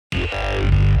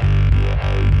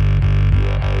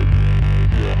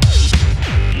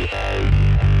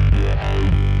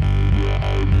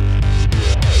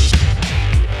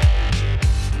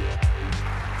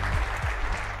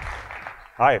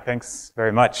Hi, thanks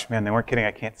very much. Man, they weren't kidding.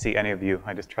 I can't see any of you.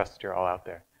 I just trust you're all out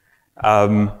there.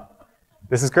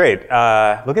 This is great.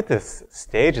 Look at this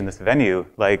stage and this venue.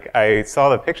 Like, I saw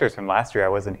the pictures from last year. I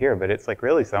wasn't here, but it's like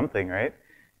really something, right?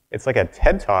 It's like a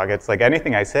TED Talk. It's like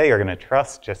anything I say you're going to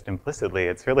trust just implicitly.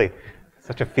 It's really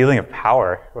such a feeling of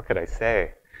power. What could I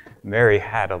say? Mary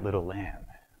had a little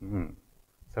lamb.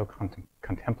 So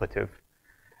contemplative.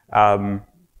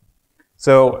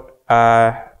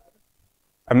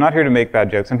 I'm not here to make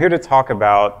bad jokes. I'm here to talk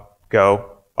about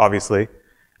Go, obviously.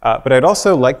 But I'd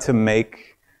also like to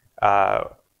make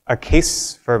a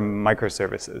case for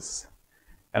microservices.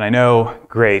 And I know,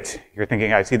 great, you're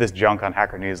thinking, I see this junk on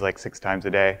Hacker News like 6 times a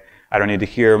day. I don't need to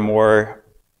hear more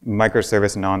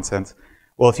microservice nonsense.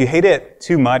 Well, if you hate it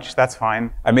too much, that's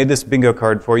fine. I made this bingo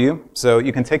card for you. So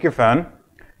you can take your phone.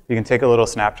 You can take a little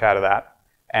Snapchat of that.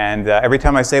 And every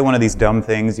time I say one of these dumb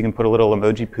things, you can put a little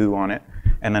emoji poo on it.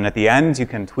 And then at the end, you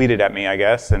can tweet it at me, I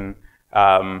guess. And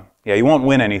yeah, you won't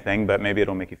win anything, but maybe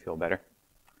it'll make you feel better.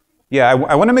 Yeah,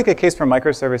 I want to make a case for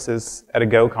microservices at a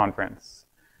Go conference.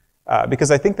 Because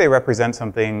I think they represent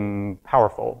something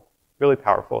powerful, really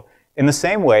powerful. In the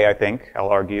same way, I think, I'll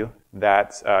argue,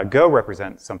 that Go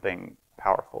represents something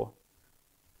powerful.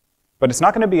 But it's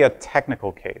not going to be a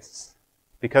technical case.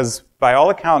 Because by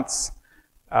all accounts,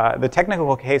 the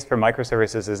technical case for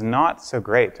microservices is not so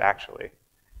great, actually.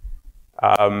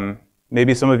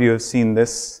 Maybe some of you have seen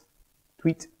this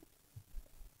tweet.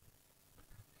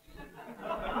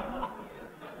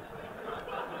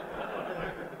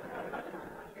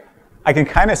 I can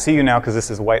kind of see you now because this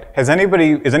is white. Is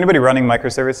anybody running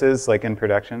microservices like in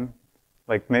production?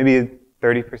 Like maybe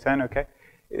 30%, okay?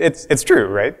 It's true,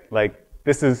 right? Like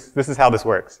this is how this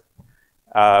works.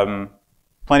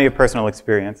 Plenty of personal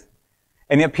experience.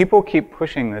 And yet people keep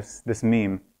pushing this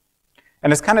meme.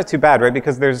 And it's kind of too bad, right?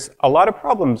 Because there's a lot of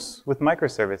problems with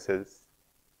microservices.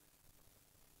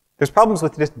 There's problems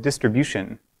with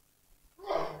distribution.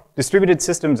 Distributed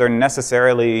systems are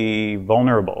necessarily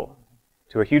vulnerable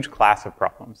to a huge class of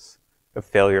problems, of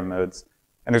failure modes.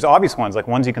 And there's obvious ones, like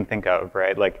ones you can think of,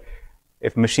 right? Like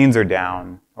if machines are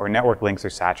down, or network links are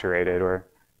saturated, or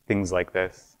things like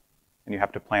this, and you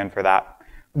have to plan for that.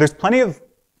 There's plenty of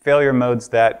failure modes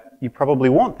that you probably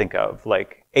won't think of,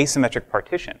 like asymmetric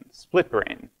partition, split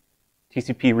brain,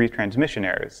 TCP retransmission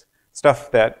errors, stuff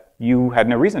that you had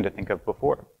no reason to think of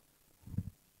before.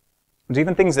 There's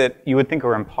even things that you would think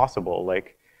are impossible,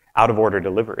 like out-of-order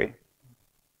delivery.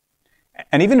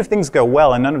 And even if things go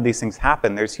well and none of these things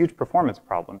happen, there's huge performance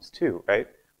problems too, right?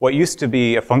 What used to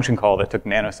be a function call that took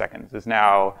nanoseconds is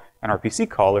now an RPC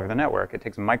call over the network. It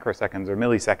takes microseconds or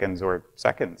milliseconds or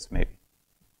seconds, maybe.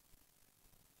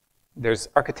 There's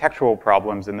architectural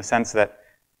problems in the sense that,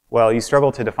 well, you struggle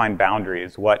to define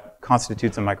boundaries. What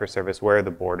constitutes a microservice? Where are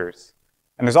the borders?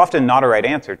 And there's often not a right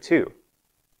answer, too.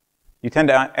 You tend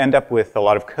to end up with a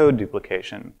lot of code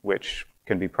duplication, which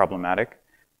can be problematic.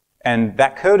 And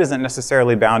that code isn't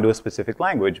necessarily bound to a specific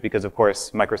language because, of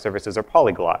course, microservices are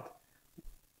polyglot.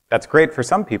 That's great for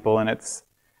some people, and it's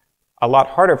a lot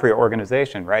harder for your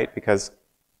organization, right? Because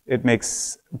it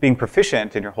makes being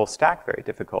proficient in your whole stack very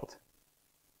difficult.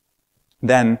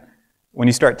 Then, when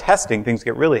you start testing, things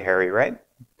get really hairy, right?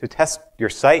 To test your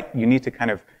site, you need to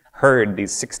kind of herd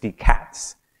these 60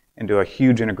 cats into a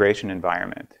huge integration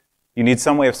environment. You need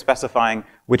some way of specifying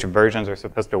which versions are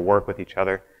supposed to work with each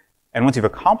other. And once you've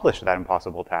accomplished that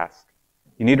impossible task,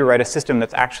 you need to write a system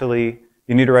test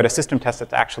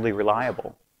that's actually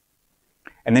reliable.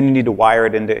 And then you need to wire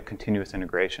it into continuous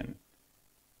integration.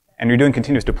 And you're doing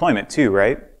continuous deployment too,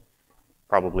 right?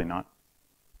 Probably not.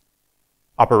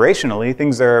 Operationally,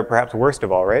 things are perhaps worst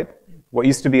of all, right? What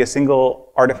used to be a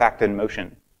single artifact in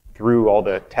motion through all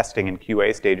the testing and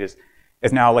QA stages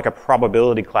is now like a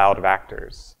probability cloud of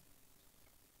actors.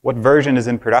 What version is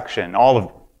in production? All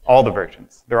the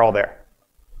versions. They're all there.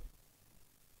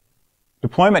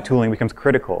 Deployment tooling becomes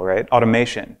critical, right?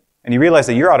 Automation. And you realize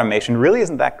that your automation really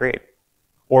isn't that great.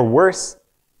 Or worse,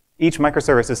 each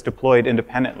microservice is deployed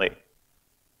independently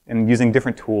and using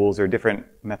different tools or different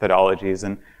methodologies,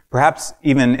 and perhaps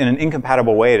even in an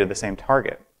incompatible way to the same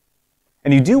target.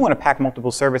 And you do want to pack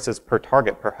multiple services per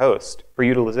target, per host, for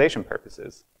utilization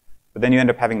purposes. But then you end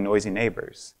up having noisy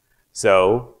neighbors.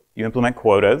 So you implement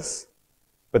quotas,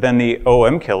 but then the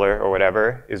OM killer or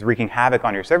whatever is wreaking havoc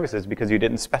on your services because you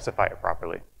didn't specify it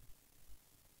properly.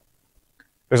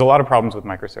 There's a lot of problems with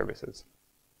microservices.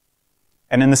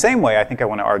 And in the same way, I think I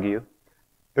want to argue,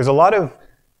 there's a lot of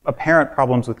apparent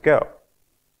problems with Go.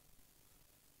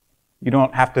 You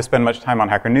don't have to spend much time on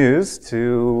Hacker News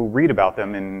to read about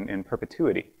them in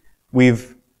perpetuity.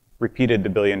 We've repeated the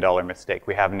billion-dollar mistake.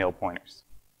 We have nil pointers.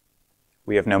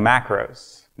 We have no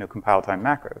macros, no compile time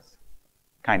macros,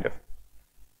 kind of.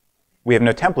 We have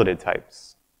no templated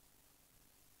types.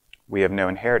 We have no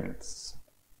inheritance.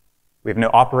 We have no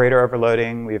operator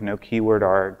overloading. We have no keyword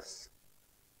args.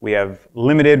 We have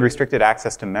limited restricted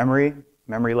access to memory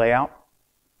layout.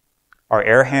 Our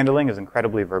error handling is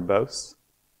incredibly verbose.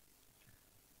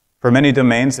 For many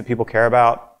domains that people care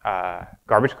about,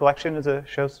 garbage collection is a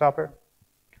showstopper.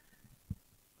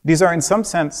 These are, in some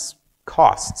sense,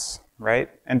 costs, right,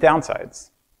 and downsides.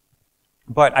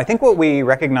 But I think what we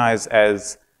recognize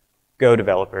as Go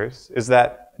developers is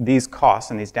that these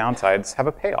costs and these downsides have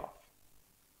a payoff.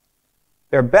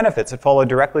 There are benefits that follow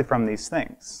directly from these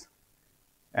things.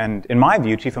 And in my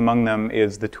view, chief among them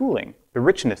is the tooling, the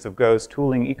richness of Go's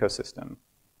tooling ecosystem.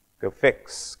 Go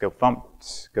fix, go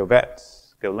fumpt, go vet,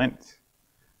 go lint.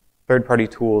 Third-party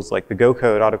tools like the Go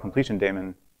code autocompletion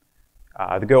daemon,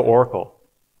 the Go oracle.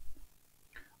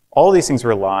 All these things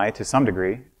rely, to some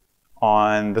degree,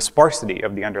 on the sparsity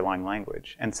of the underlying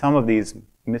language and some of these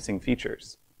missing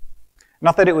features.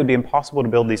 Not that it would be impossible to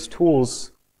build these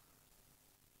tools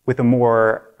with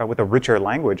a richer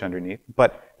language underneath,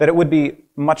 but that it would be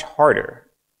much harder.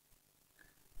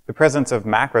 The presence of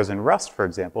macros in Rust, for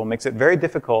example, makes it very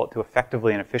difficult to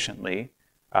effectively and efficiently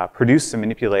produce and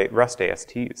manipulate Rust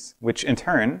ASTs, which in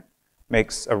turn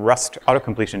makes a Rust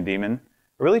autocompletion daemon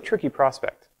a really tricky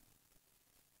prospect.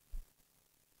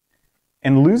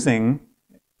 In losing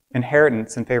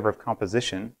inheritance in favor of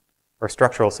composition, or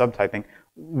structural subtyping,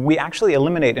 we actually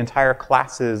eliminate entire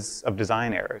classes of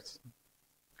design errors.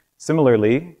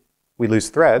 Similarly, we lose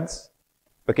threads,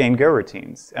 but gain Go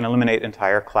routines and eliminate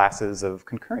entire classes of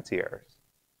concurrency errors.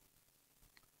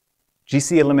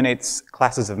 GC eliminates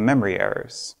classes of memory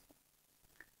errors.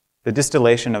 The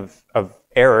distillation of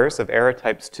errors, of error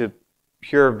types to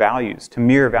pure values, to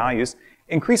mere values,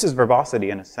 increases verbosity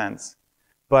in a sense,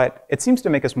 but it seems to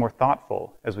make us more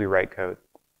thoughtful as we write code.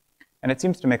 And it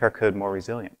seems to make our code more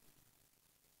resilient.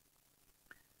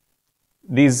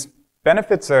 These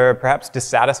benefits are perhaps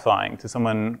dissatisfying to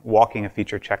someone walking a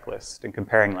feature checklist and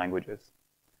comparing languages.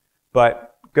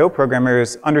 But Go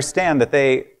programmers understand that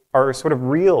they are sort of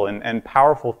real and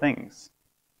powerful things.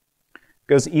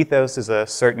 Go's ethos is a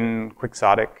certain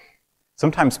quixotic,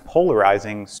 sometimes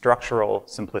polarizing structural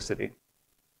simplicity,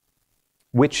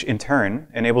 which in turn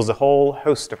enables a whole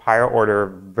host of higher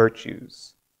order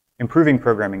virtues, improving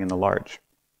programming in the large.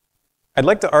 I'd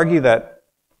like to argue that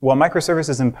while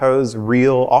microservices impose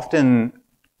real,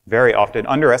 very often,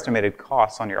 underestimated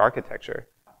costs on your architecture,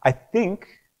 I think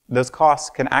those costs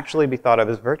can actually be thought of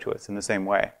as virtuous in the same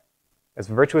way, as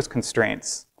virtuous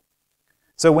constraints.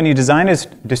 So when you design a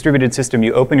distributed system,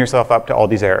 you open yourself up to all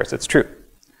these errors. It's true.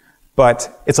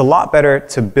 But it's a lot better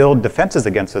to build defenses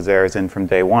against those errors in from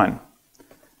day one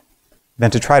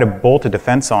than to try to bolt a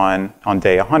defense on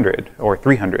day 100 or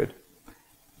 300.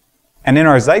 And in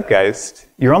our zeitgeist,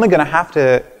 you're going to have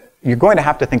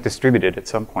to think distributed at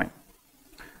some point.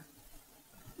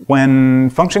 When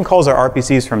function calls are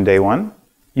RPCs from day one,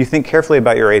 you think carefully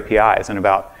about your APIs and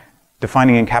about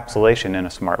defining encapsulation in a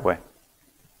smart way.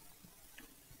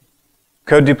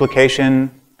 Code duplication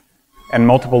and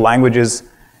multiple languages,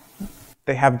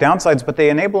 they have downsides, but they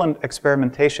enable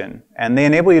experimentation, and they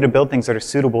enable you to build things that are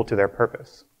suitable to their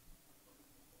purpose.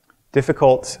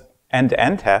 Difficult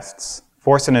end-to-end tests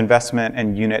force an investment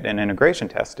in unit and integration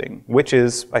testing, which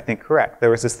is, I think, correct. There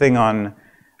was this thing on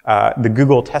the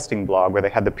Google testing blog where they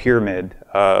had the pyramid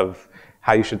of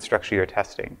how you should structure your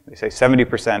testing. They say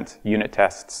 70% unit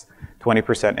tests,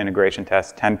 20% integration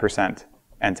tests, 10%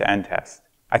 end-to-end tests.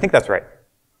 I think that's right.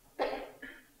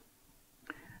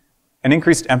 An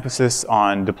increased emphasis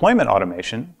on deployment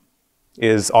automation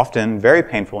is often very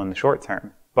painful in the short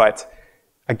term, but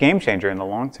a game changer in the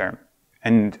long term.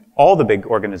 And all the big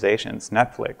organizations,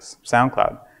 Netflix,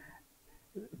 SoundCloud,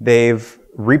 they've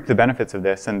reaped the benefits of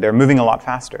this, and they're moving a lot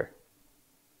faster.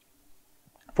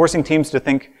 Forcing teams to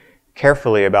think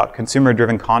carefully about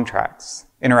consumer-driven contracts,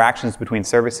 interactions between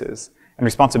services, and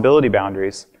responsibility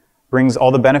boundaries brings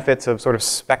all the benefits of sort of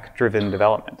spec-driven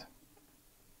development.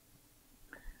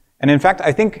 And in fact,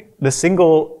 I think the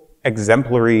single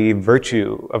exemplary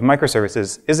virtue of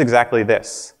microservices is exactly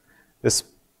this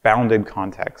bounded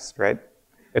context, right?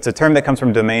 It's a term that comes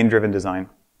from domain-driven design.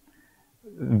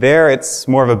 There, it's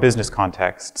more of a business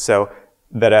context, so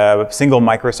that a single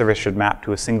microservice should map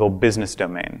to a single business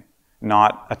domain,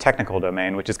 not a technical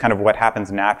domain, which is kind of what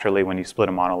happens naturally when you split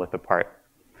a monolith apart.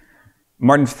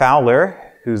 Martin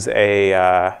Fowler, who's a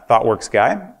ThoughtWorks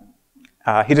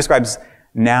guy, he describes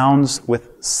nouns with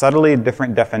subtly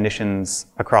different definitions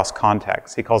across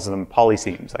contexts. He calls them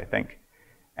polysemes, I think.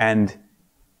 And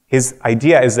His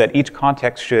idea is that each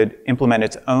context should implement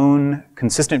its own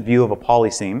consistent view of a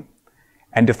polyseme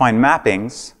and define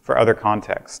mappings for other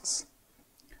contexts.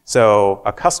 So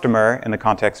a customer in the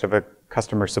context of a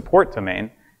customer support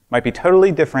domain might be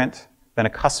totally different than a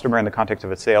customer in the context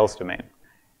of a sales domain.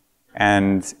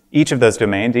 And each of those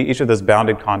domains, each of those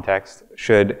bounded contexts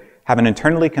should have an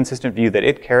internally consistent view that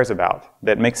it cares about,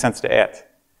 that makes sense to it.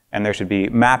 And there should be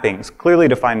mappings, clearly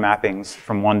defined mappings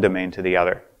from one domain to the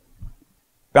other.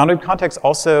 Bounded contexts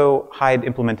also hide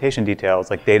implementation details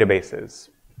like databases,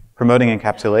 promoting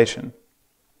encapsulation.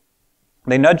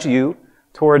 They nudge you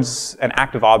towards an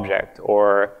active object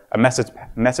or a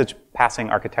message passing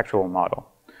architectural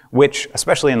model, which,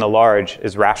 especially in the large,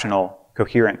 is rational,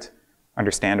 coherent,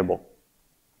 understandable.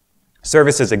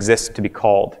 Services exist to be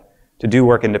called, to do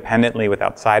work independently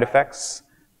without side effects,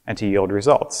 and to yield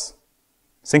results,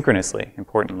 synchronously,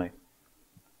 importantly,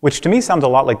 which to me sounds a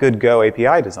lot like good Go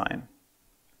API design.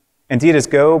 Indeed, as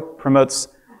Go promotes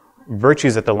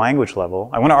virtues at the language level,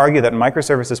 I want to argue that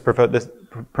microservices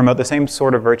promote the same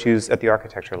sort of virtues at the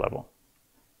architecture level.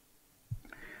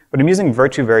 But I'm using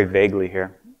virtue very vaguely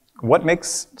here. What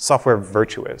makes software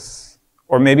virtuous?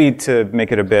 Or maybe to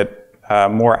make it a bit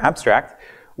more abstract,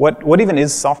 what even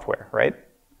is software, right?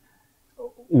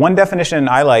 One definition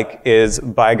I like is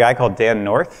by a guy called Dan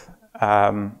North.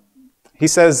 He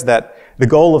says that the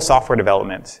goal of software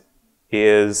development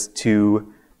is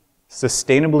to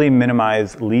sustainably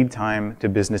minimize lead time to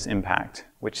business impact,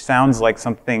 which sounds like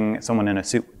something someone in a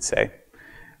suit would say.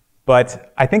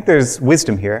 But I think there's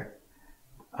wisdom here.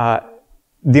 The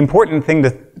important thing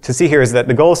to see here is that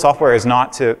the goal of software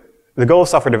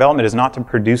development is not to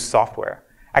produce software.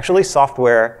 Actually,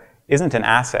 software isn't an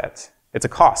asset. It's a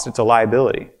cost. It's a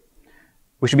liability.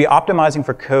 We should be optimizing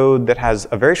for code that has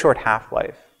a very short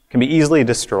half-life, can be easily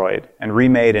destroyed and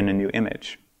remade in a new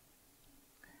image.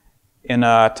 In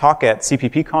a talk at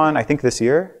CPPCon, I think this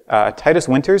year, Titus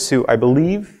Winters, who I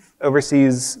believe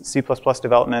oversees C++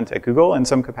 development at Google in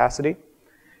some capacity,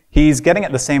 he's getting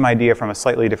at the same idea from a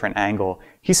slightly different angle.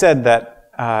 He said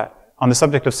that on the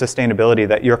subject of sustainability,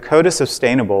 that your code is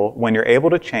sustainable when you're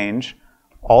able to change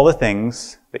all the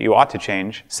things that you ought to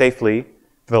change safely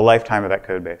for the lifetime of that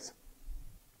code base.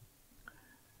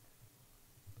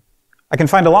 I can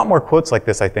find a lot more quotes like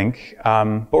this, I think,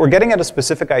 but we're getting at a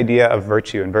specific idea of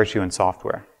virtue and virtue in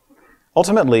software.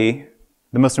 Ultimately,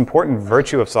 the most important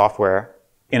virtue of software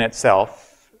in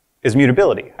itself is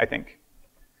mutability, I think.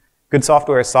 Good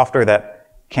software is software that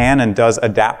can and does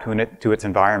adapt to its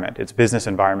environment, its business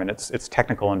environment, its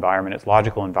technical environment, its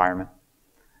logical environment.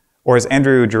 Or as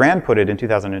Andrew Durand put it in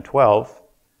 2012,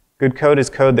 good code is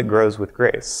code that grows with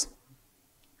grace.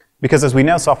 Because as we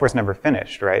know, software's never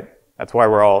finished, right? That's why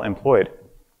we're all employed.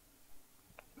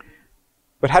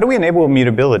 But how do we enable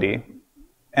mutability?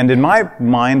 And in my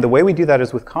mind, the way we do that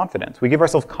is with confidence. We give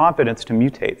ourselves confidence to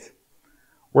mutate.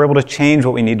 We're able to change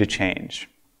what we need to change.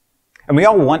 And we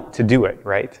all want to do it,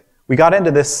 right? We got into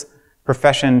this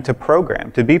profession to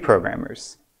program, to be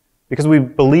programmers, because we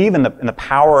believe in the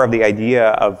power of the idea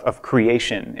of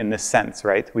creation in this sense,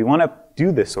 right? We want to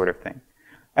do this sort of thing.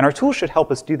 And our tools should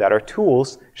help us do that. Our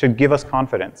tools should give us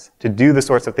confidence to do the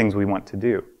sorts of things we want to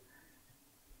do.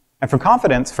 And from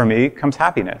confidence, for me, comes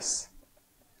happiness.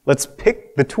 Let's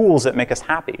pick the tools that make us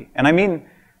happy. And I mean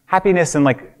happiness in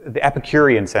like the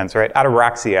Epicurean sense, right?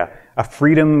 Ataraxia, a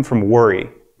freedom from worry,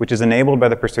 which is enabled by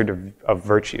the pursuit of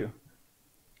virtue.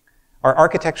 Our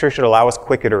architecture should allow us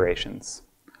quick iterations,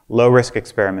 low-risk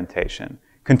experimentation,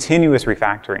 continuous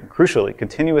refactoring, crucially,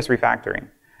 continuous refactoring.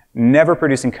 Never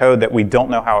producing code that we don't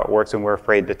know how it works and we're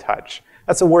afraid to touch.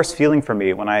 That's the worst feeling for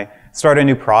me when I start a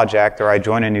new project or I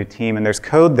join a new team and there's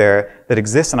code there that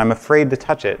exists and I'm afraid to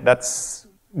touch it.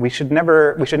 We should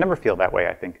never feel that way,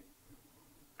 I think.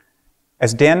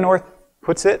 As Dan North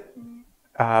puts it,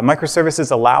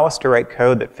 microservices allow us to write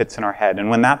code that fits in our head. And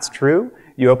when that's true,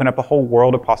 you open up a whole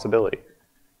world of possibility.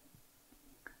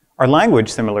 Our language,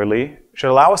 similarly,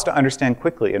 should allow us to understand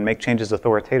quickly and make changes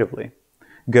authoritatively.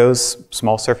 Go's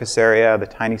small surface area, the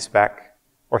tiny spec,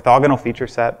 orthogonal feature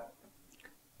set.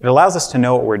 It allows us to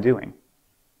know what we're doing.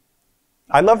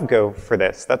 I love Go for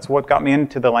this. That's what got me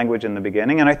into the language in the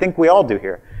beginning, and I think we all do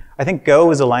here. I think Go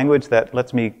is a language that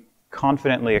lets me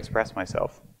confidently express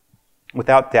myself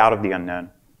without doubt of the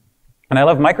unknown. And I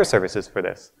love microservices for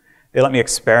this. They let me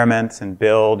experiment and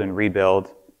build and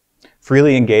rebuild,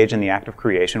 freely engage in the act of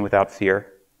creation without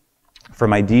fear,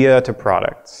 from idea to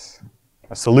product.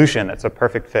 A solution that's a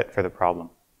perfect fit for the problem.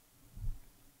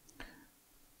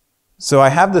 So I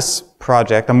have this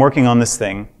project, I'm working on this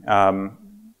thing.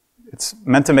 It's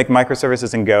meant to make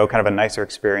microservices in Go kind of a nicer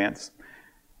experience.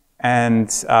 And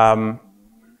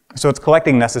So it's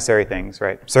collecting necessary things,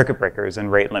 right? Circuit breakers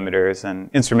and rate limiters and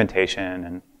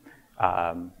instrumentation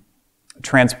and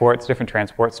transports, different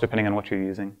transports depending on what you're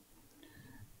using.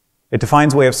 It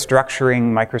defines a way of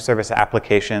structuring microservice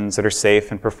applications that are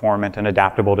safe and performant and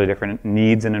adaptable to different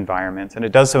needs and environments. And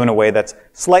it does so in a way that's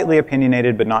slightly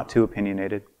opinionated, but not too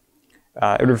opinionated.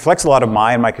 It reflects a lot of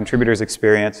my and my contributors'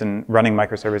 experience in running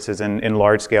microservices in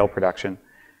large-scale production.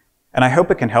 And I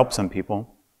hope it can help some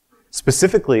people.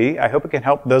 Specifically, I hope it can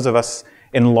help those of us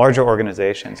in larger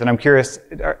organizations. And I'm curious,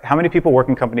 how many people work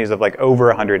in companies of like over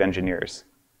 100 engineers?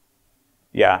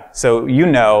 Yeah, so you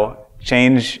know,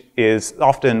 change is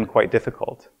often quite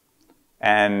difficult.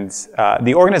 And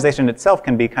the organization itself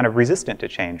can be kind of resistant to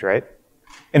change, right?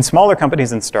 In smaller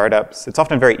companies and startups, it's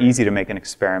often very easy to make an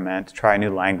experiment, try a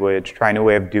new language, try a new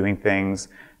way of doing things,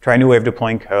 try a new way of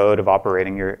deploying code, of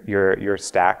operating your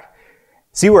stack.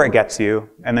 See where it gets you,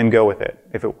 and then go with it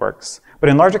if it works. But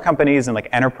in larger companies and like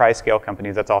enterprise scale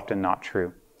companies, that's often not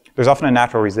true. There's often a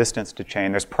natural resistance to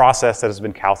change. There's process that has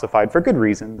been calcified for good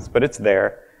reasons, but it's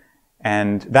there.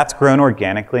 And that's grown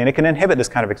organically, and it can inhibit this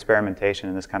kind of experimentation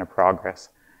and this kind of progress.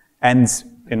 And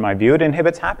in my view, it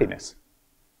inhibits happiness.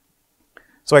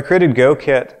 So I created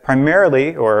GoKit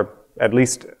primarily, or at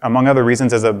least among other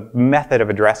reasons, as a method of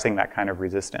addressing that kind of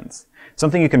resistance.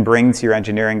 Something you can bring to your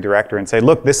engineering director and say,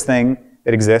 look, this thing,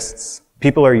 it exists,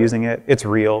 people are using it, it's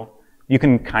real, you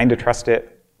can kind of trust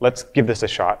it, let's give this a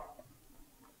shot.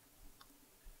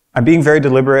 I'm being very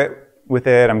deliberate with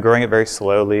it, I'm growing it very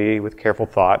slowly with careful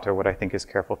thought, or what I think is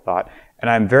careful thought,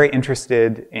 and I'm very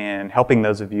interested in helping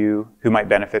those of you who might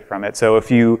benefit from it. So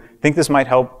if you think this might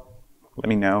help, let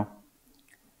me know.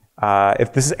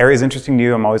 If this area is interesting to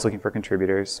you, I'm always looking for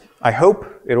contributors. I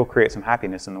hope it will create some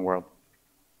happiness in the world.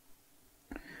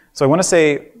 So I want to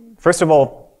say, first of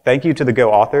all, thank you to the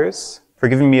Go authors for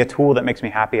giving me a tool that makes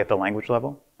me happy at the language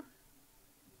level.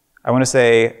 I want to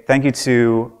say thank you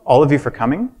to all of you for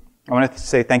coming. I want to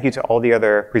say thank you to all the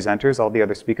other presenters, all the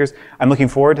other speakers. I'm looking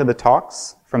forward to the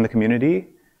talks from the community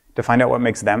to find out what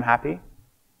makes them happy.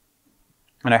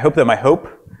 And I hope that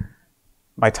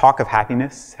my talk of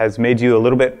happiness has made you a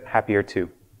little bit happier too.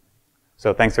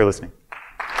 So thanks for listening.